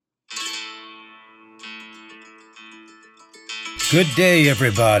Good day,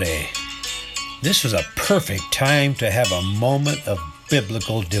 everybody. This is a perfect time to have a moment of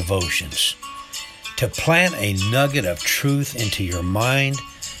biblical devotions, to plant a nugget of truth into your mind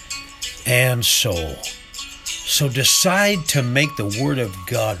and soul. So decide to make the Word of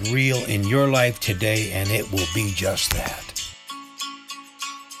God real in your life today, and it will be just that.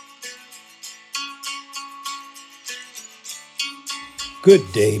 Good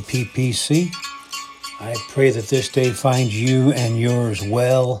day, PPC. I pray that this day finds you and yours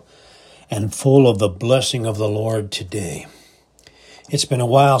well and full of the blessing of the Lord today. It's been a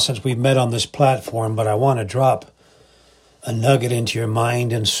while since we've met on this platform, but I want to drop a nugget into your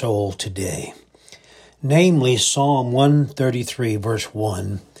mind and soul today. Namely, Psalm 133, verse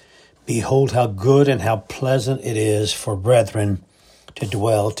 1. Behold how good and how pleasant it is for brethren to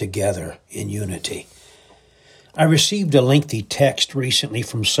dwell together in unity. I received a lengthy text recently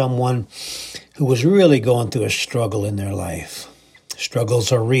from someone who was really going through a struggle in their life.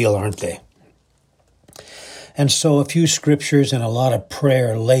 Struggles are real, aren't they? And so a few scriptures and a lot of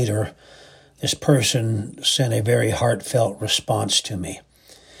prayer later, this person sent a very heartfelt response to me.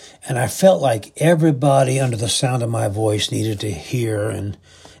 And I felt like everybody under the sound of my voice needed to hear and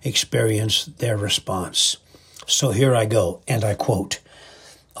experience their response. So here I go, and I quote,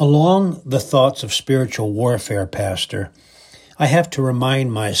 "Along the thoughts of spiritual warfare, Pastor, I have to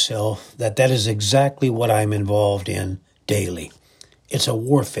remind myself that is exactly what I'm involved in daily. It's a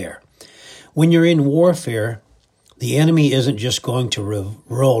warfare. When you're in warfare, the enemy isn't just going to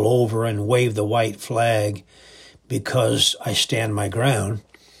roll over and wave the white flag because I stand my ground.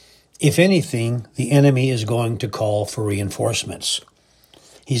 If anything, the enemy is going to call for reinforcements.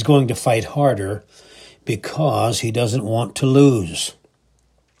 He's going to fight harder because he doesn't want to lose.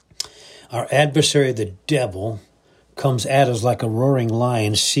 Our adversary, the devil, comes at us like a roaring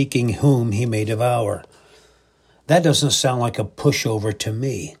lion seeking whom he may devour. That doesn't sound like a pushover to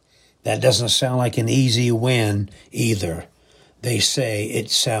me. That doesn't sound like an easy win either. They say it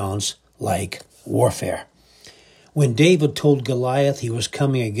sounds like warfare. When David told Goliath he was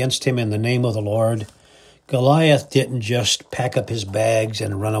coming against him in the name of the Lord, Goliath didn't just pack up his bags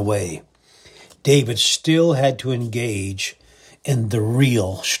and run away. David still had to engage in the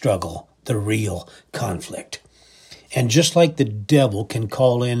real struggle, the real conflict. And just like the devil can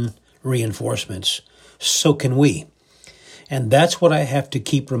call in reinforcements, so can we. And that's what I have to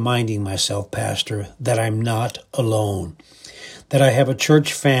keep reminding myself, Pastor, that I'm not alone, that I have a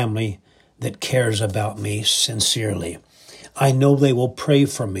church family that cares about me sincerely. I know they will pray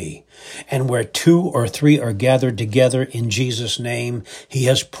for me. And where 2 or 3 are gathered together in Jesus' name, He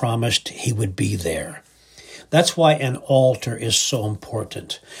has promised He would be there. That's why an altar is so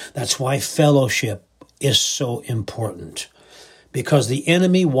important. That's why fellowship is so important. Because the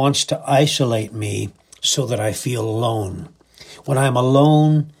enemy wants to isolate me so that I feel alone. When I'm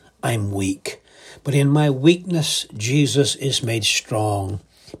alone, I'm weak. But in my weakness, Jesus is made strong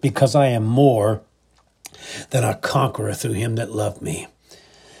because I am more than a conqueror through Him that loved me.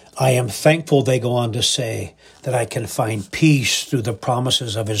 I am thankful, they go on to say, that I can find peace through the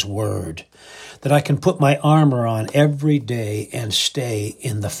promises of His Word, that I can put my armor on every day and stay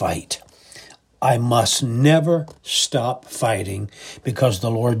in the fight. I must never stop fighting because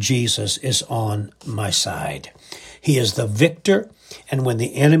the Lord Jesus is on my side. He is the victor, and when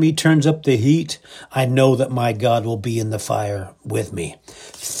the enemy turns up the heat, I know that my God will be in the fire with me.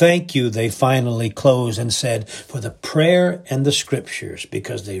 Thank you, they finally close and said, for the prayer and the scriptures,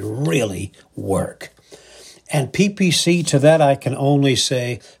 because they really work. And PPC, to that I can only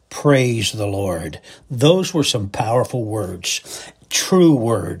say, praise the Lord. Those were some powerful words, true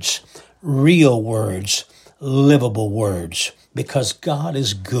words, real words, livable words, because God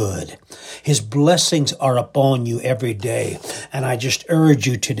is good. His blessings are upon you every day. And I just urge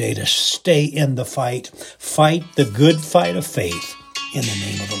you today to stay in the fight. Fight the good fight of faith in the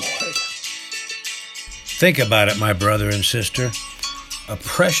name of the Lord. Think about it, my brother and sister. A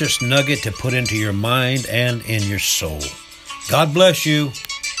precious nugget to put into your mind and in your soul. God bless you.